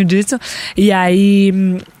envergonho disso. E aí,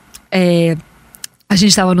 a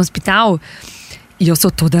gente tava no hospital. E eu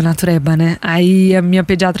sou toda natureba, né? Aí a minha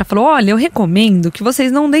pediatra falou, olha, eu recomendo que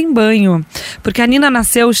vocês não deem banho. Porque a Nina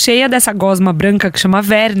nasceu cheia dessa gosma branca que chama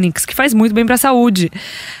vernix, que faz muito bem pra saúde.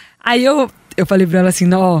 Aí eu falei pra ela assim,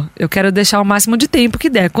 ó, eu quero deixar o máximo de tempo que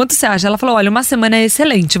der. Quanto você acha? Ela falou, olha, 1 semana é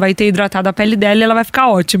excelente, vai ter hidratado a pele dela e ela vai ficar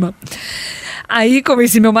ótima. Aí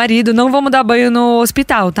convenci meu marido, não vamos dar banho no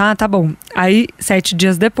hospital, tá? Tá bom. Aí 7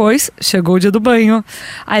 dias depois, chegou o dia do banho.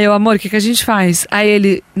 Aí eu, amor, o que a gente faz? Aí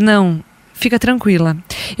ele, não... Fica tranquila.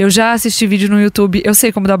 Eu já assisti vídeo no YouTube, eu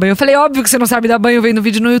sei como dar banho. Eu falei, óbvio que você não sabe dar banho vendo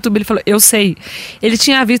vídeo no YouTube. Ele falou, eu sei. Ele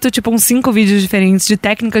tinha visto, tipo, uns 5 vídeos diferentes, de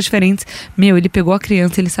técnicas diferentes. Meu, ele pegou a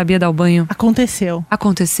criança, ele sabia dar o banho. Aconteceu,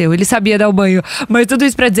 ele sabia dar o banho. Mas tudo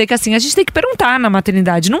isso pra dizer que, assim, a gente tem que perguntar na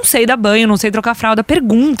maternidade. Não sei dar banho, não sei trocar fralda,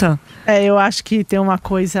 pergunta. Eu acho que tem uma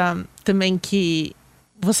coisa também que...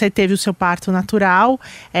 Você teve o seu parto natural,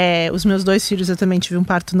 os meus 2 filhos eu também tive um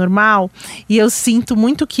parto normal, e eu sinto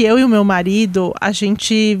muito que eu e o meu marido, a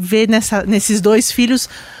gente vê nesses 2 filhos,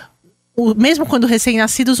 mesmo quando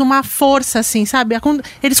recém-nascidos, uma força, assim, sabe?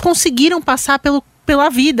 Eles conseguiram passar pela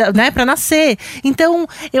vida, né, pra nascer. Então,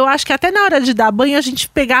 eu acho que até na hora de dar banho, a gente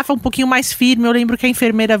pegava um pouquinho mais firme. Eu lembro que a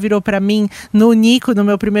enfermeira virou pra mim, no Nico, no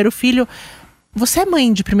meu primeiro filho, você é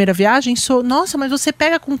mãe de primeira viagem? Sou. Nossa, mas você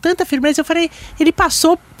pega com tanta firmeza. Eu falei, ele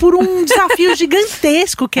passou por um desafio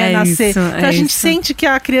gigantesco que é nascer. Então a gente sente que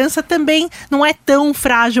a criança também não é tão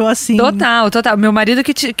frágil assim. Total. Meu marido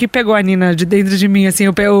que pegou a Nina de dentro de mim, assim,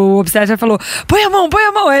 o obstetra falou, põe a mão.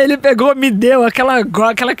 Aí ele pegou, me deu aquela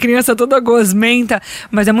criança toda gosmenta.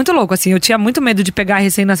 Mas é muito louco, assim, eu tinha muito medo de pegar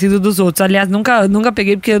recém-nascido dos outros. Aliás, nunca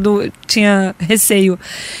peguei porque eu tinha receio.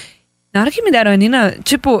 Na hora que me deram a Nina,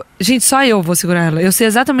 tipo, gente, só eu vou segurar ela. Eu sei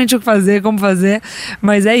exatamente o que fazer, como fazer.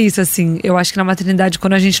 Mas é isso, assim. Eu acho que na maternidade,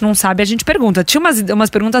 quando a gente não sabe, a gente pergunta. Tinha umas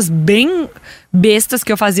perguntas bem bestas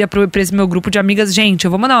que eu fazia pra esse meu grupo de amigas. Gente,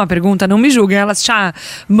 eu vou mandar uma pergunta, não me julguem. Elas,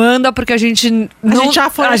 manda, porque a gente já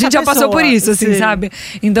passou por isso, assim, sabe?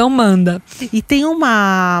 Então, manda. E tem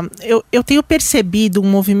eu tenho percebido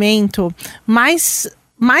um movimento mais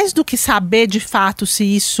do que saber de fato se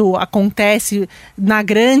isso acontece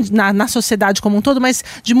na sociedade como um todo, mas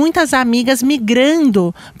de muitas amigas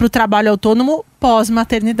migrando para o trabalho autônomo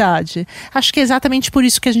pós-maternidade. Acho que é exatamente por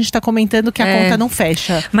isso que a gente está comentando que a conta não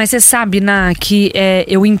fecha. Mas você sabe, Ná, que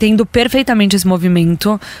eu entendo perfeitamente esse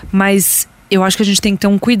movimento, mas eu acho que a gente tem que ter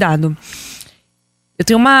um cuidado.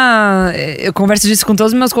 Eu converso disso com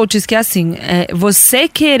todos os meus coaches, que é assim, você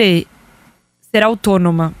querer ser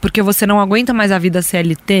autônoma porque você não aguenta mais a vida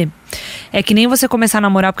CLT, é que nem você começar a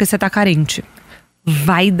namorar porque você tá carente.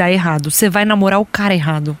 Vai dar errado. Você vai namorar o cara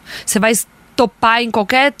errado. Você vai topar em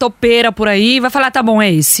qualquer topeira por aí e vai falar, tá bom,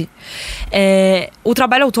 é esse. O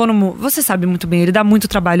trabalho autônomo, você sabe muito bem, ele dá muito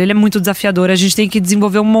trabalho, ele é muito desafiador, a gente tem que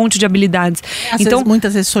desenvolver um monte de habilidades.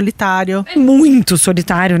 Muitas vezes solitário. É muito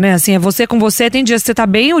solitário, né? Assim, é você com você, tem dias que você tá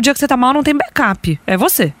bem, o dia que você tá mal não tem backup. É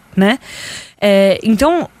você, né?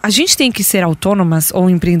 Então, a gente tem que ser autônomas ou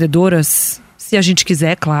empreendedoras, se a gente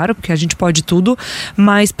quiser, claro, porque a gente pode tudo,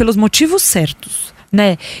 mas pelos motivos certos,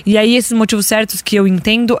 né? E aí, esses motivos certos que eu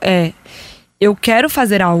entendo eu quero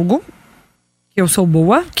fazer algo, que eu sou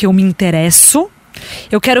boa, que eu me interesso,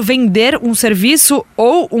 eu quero vender um serviço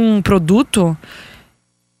ou um produto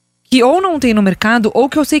que ou não tem no mercado, ou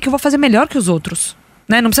que eu sei que eu vou fazer melhor que os outros.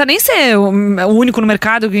 Né? Não precisa nem ser o único no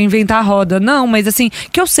mercado que inventar a roda. Não, mas assim,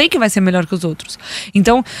 que eu sei que vai ser melhor que os outros.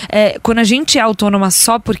 Então, quando a gente é autônoma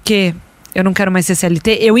só porque eu não quero mais ser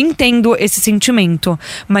CLT, eu entendo esse sentimento,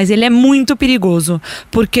 mas ele é muito perigoso,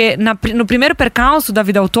 porque no primeiro percalço da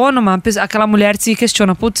vida autônoma, aquela mulher se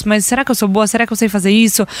questiona, putz, mas será que eu sou boa? Será que eu sei fazer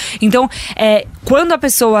isso? Então, quando a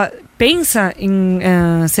pessoa pensa em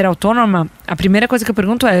ser autônoma, a primeira coisa que eu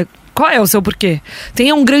pergunto é, qual é o seu porquê?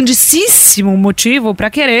 Tem um grandíssimo motivo para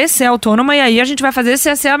querer ser autônoma, e aí a gente vai fazer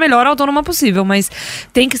ser a melhor autônoma possível, mas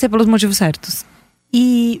tem que ser pelos motivos certos.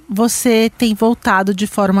 E você tem voltado de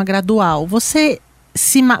forma gradual. Você,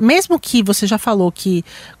 mesmo que você já falou que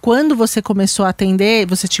quando você começou a atender,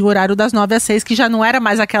 você tinha o horário das 9 às 6, que já não era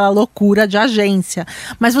mais aquela loucura de agência.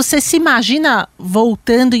 Mas você se imagina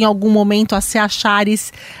voltando em algum momento a ser a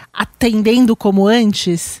Charis atendendo como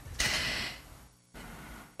antes?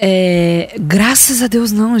 Graças a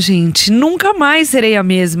Deus não, gente. Nunca mais serei a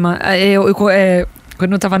mesma.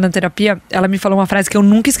 Quando eu tava na terapia, ela me falou uma frase que eu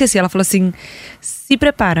nunca esqueci. Ela falou assim, se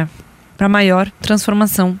prepara para a maior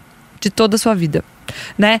transformação de toda a sua vida,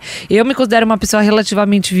 né? Eu me considero uma pessoa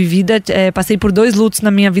relativamente vivida, passei por 2 lutos na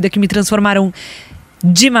minha vida que me transformaram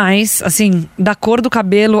demais, assim, da cor do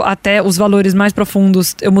cabelo até os valores mais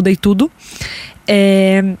profundos, eu mudei tudo.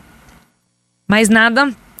 Mas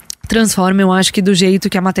nada transforma, eu acho que do jeito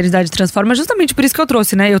que a maternidade transforma, justamente por isso que eu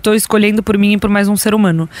trouxe, né? Eu tô escolhendo por mim e por mais um ser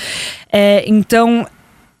humano. Então,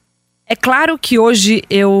 é claro que hoje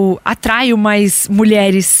eu atraio mais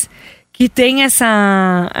mulheres que têm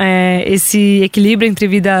esse equilíbrio entre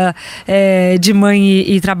vida de mãe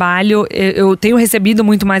e trabalho. Eu tenho recebido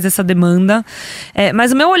muito mais essa demanda.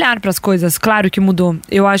 Mas o meu olhar para as coisas, claro que mudou.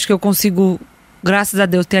 Eu acho que eu consigo, graças a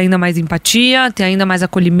Deus, ter ainda mais empatia, ter ainda mais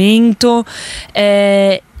acolhimento.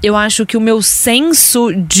 Eu acho que o meu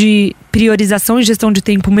senso de priorização e gestão de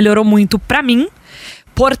tempo melhorou muito pra mim.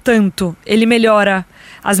 Portanto, ele melhora,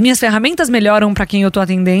 as minhas ferramentas melhoram pra quem eu tô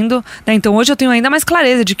atendendo, né? Então hoje eu tenho ainda mais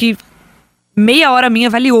clareza de que meia hora minha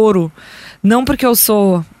vale ouro. Não porque eu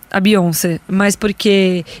sou a Beyoncé, mas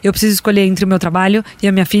porque eu preciso escolher entre o meu trabalho e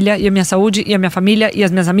a minha filha, e a minha saúde, e a minha família, e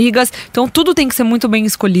as minhas amigas. Então tudo tem que ser muito bem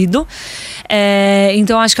escolhido.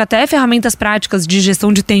 Então acho que até ferramentas práticas de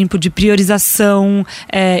gestão de tempo, de priorização,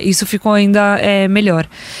 isso ficou ainda melhor.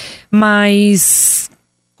 Mas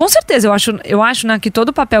com certeza, eu acho, né, que todo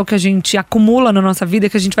o papel que a gente acumula na nossa vida,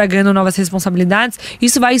 que a gente vai ganhando novas responsabilidades,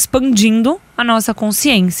 isso vai expandindo a nossa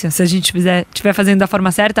consciência. Se a gente estiver fazendo da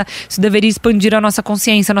forma certa, isso deveria expandir a nossa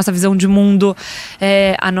consciência, a nossa visão de mundo,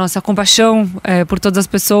 a nossa compaixão por todas as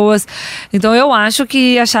pessoas. Então eu acho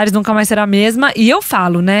que a Charis nunca mais será a mesma. E eu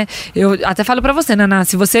falo, né? Eu até falo pra você, Naná,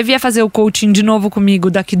 se você vier fazer o coaching de novo comigo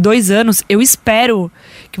daqui 2 anos, eu espero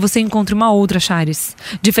que você encontre uma outra Charis.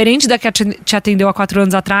 Diferente da que te atendeu há 4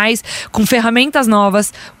 anos atrás, com ferramentas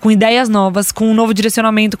novas, com ideias novas, com um novo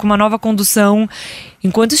direcionamento, com uma nova condução.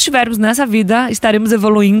 Enquanto estivermos nessa vida, estaremos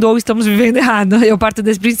evoluindo ou estamos vivendo errado. Eu parto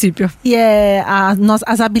desse princípio. E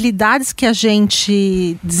as habilidades que a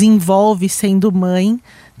gente desenvolve sendo mãe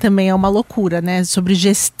também é uma loucura, né? Sobre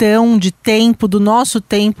gestão de tempo, do nosso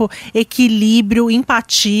tempo, equilíbrio,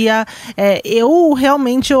 empatia. Eu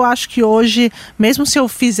acho que hoje, mesmo se eu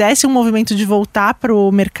fizesse um movimento de voltar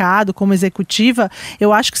pro mercado como executiva,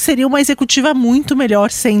 eu acho que seria uma executiva muito melhor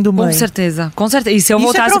sendo mãe. Com certeza, com certeza. E se eu isso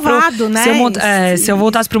voltasse é provado, né? Se eu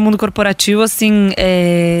voltasse pro mundo corporativo, assim,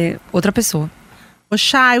 outra pessoa.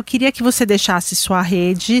 Chá, eu queria que você deixasse sua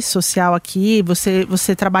rede social aqui.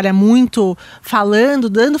 Você trabalha muito falando,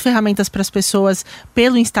 dando ferramentas para as pessoas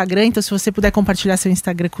pelo Instagram. Então, se você puder compartilhar seu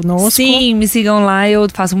Instagram conosco. Sim, me sigam lá. Eu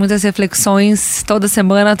faço muitas reflexões toda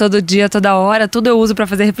semana, todo dia, toda hora. Tudo eu uso para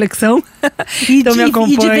fazer reflexão. Então me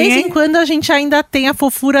acompanhem. E de vez em quando a gente ainda tem a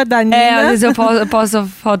fofura da Nina. Às vezes eu posto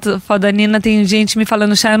foto da Nina. Tem gente me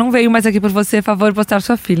falando, Chá, eu não veio mais aqui por você, favor, postar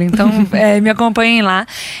sua filha. Então, me acompanhem lá.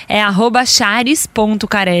 É @charis.com.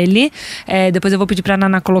 nana.carelli. Depois eu vou pedir pra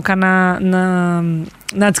Nana colocar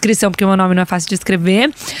na descrição, porque o meu nome não é fácil de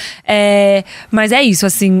escrever. Mas é isso,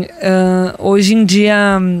 assim, hoje em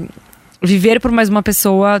dia, viver por mais uma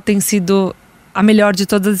pessoa tem sido a melhor de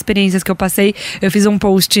todas as experiências que eu passei. Eu fiz um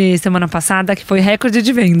post semana passada que foi recorde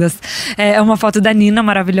de vendas. É uma foto da Nina,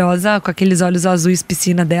 maravilhosa, com aqueles olhos azuis,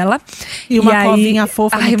 piscina dela. E uma covinha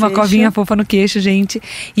fofa no queixo. Uma covinha fofa no queixo, gente.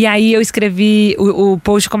 E aí eu escrevi, o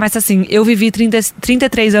post começa assim: eu vivi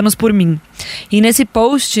 33 anos por mim. E nesse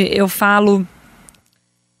post eu falo,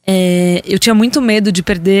 eu tinha muito medo de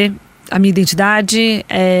perder a minha identidade,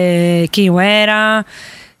 quem eu era.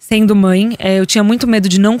 Sendo mãe, eu tinha muito medo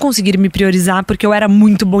de não conseguir me priorizar, porque eu era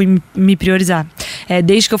muito bom em me priorizar.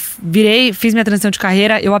 Desde que eu fiz minha transição de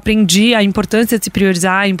carreira, eu aprendi a importância de se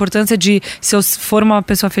priorizar, a importância de, se eu for uma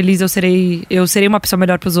pessoa feliz, eu serei uma pessoa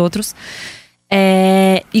melhor para os outros.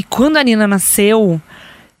 E quando a Nina nasceu,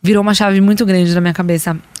 virou uma chave muito grande na minha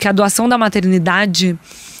cabeça, que a doação da maternidade,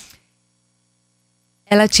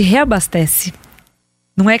 ela te reabastece.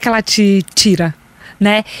 Não é que ela te tira,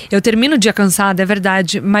 né? Eu termino o dia cansada, é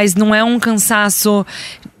verdade, mas não é um cansaço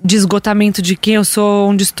de esgotamento de quem eu sou,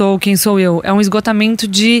 onde estou, quem sou eu. É um esgotamento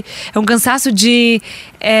é um cansaço de...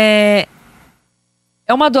 É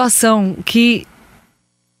uma doação que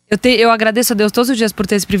eu agradeço a Deus todos os dias por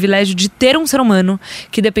ter esse privilégio de ter um ser humano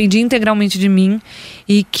que dependia integralmente de mim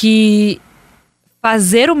e que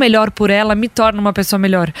fazer o melhor por ela me torna uma pessoa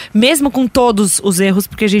melhor. Mesmo com todos os erros,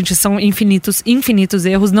 porque, gente, são infinitos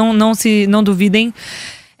erros, não duvidem.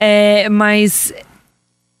 Mas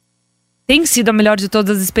tem sido a melhor de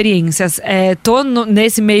todas as experiências. Tô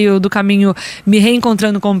nesse meio do caminho me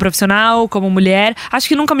reencontrando como profissional, como mulher. Acho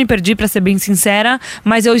que nunca me perdi, pra ser bem sincera,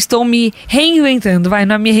 mas eu estou me reinventando,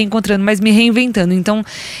 não é me reencontrando, mas me reinventando. Então,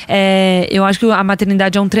 eu acho que a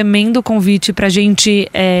maternidade é um tremendo convite pra gente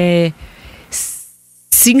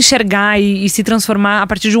se enxergar e se transformar a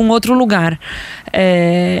partir de um outro lugar.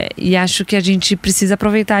 E acho que a gente precisa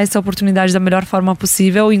aproveitar essa oportunidade da melhor forma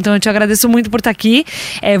possível. Então eu te agradeço muito por estar aqui.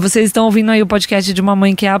 Vocês estão ouvindo aí o podcast de uma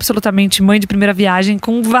mãe que é absolutamente mãe de primeira viagem,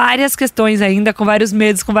 com várias questões ainda, com vários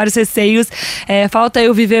medos, com vários receios. Falta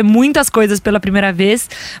eu viver muitas coisas pela primeira vez,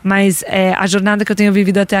 mas a jornada que eu tenho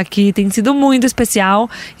vivido até aqui tem sido muito especial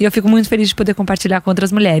e eu fico muito feliz de poder compartilhar com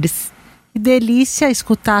outras mulheres. Que delícia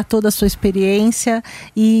escutar toda a sua experiência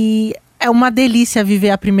e é uma delícia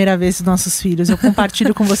viver a primeira vez dos nossos filhos. Eu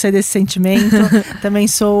compartilho com você desse sentimento. Também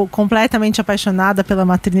sou completamente apaixonada pela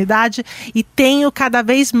maternidade e tenho cada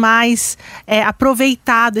vez mais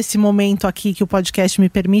aproveitado esse momento aqui que o podcast me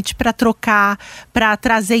permite para trocar, para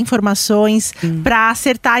trazer informações, para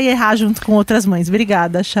acertar e errar junto com outras mães.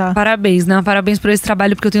 Obrigada, Chá. Parabéns, né? Parabéns por esse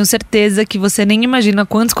trabalho, porque eu tenho certeza que você nem imagina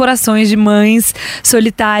quantos corações de mães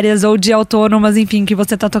solitárias ou de autônomas, enfim, que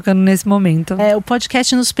você está tocando nesse momento. O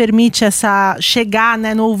podcast nos permite chegar,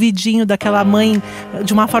 né, no ouvidinho daquela mãe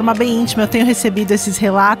de uma forma bem íntima. Eu tenho recebido esses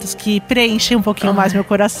relatos que preenchem um pouquinho mais meu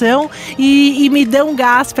coração e me dão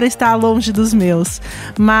gás para estar longe dos meus.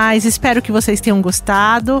 Mas espero que vocês tenham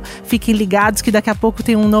gostado. Fiquem ligados que daqui a pouco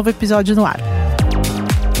tem um novo episódio no ar.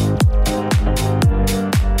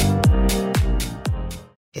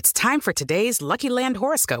 It's time for today's Lucky Land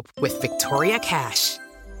horoscope with Victoria Cash.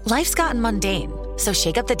 Life's gotten mundane, so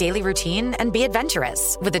shake up the daily routine and be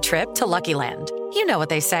adventurous with a trip to Lucky Land. You know what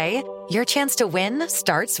they say, your chance to win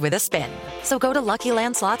starts with a spin. So go to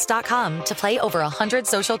LuckyLandSlots.com to play over 100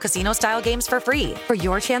 social casino-style games for free for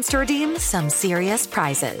your chance to redeem some serious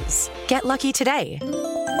prizes. Get lucky today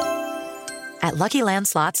at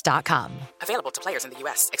LuckyLandSlots.com. Available to players in the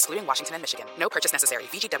U.S., excluding Washington and Michigan. No purchase necessary.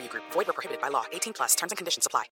 VGW Group. Void where prohibited by law. 18+. Terms and conditions apply.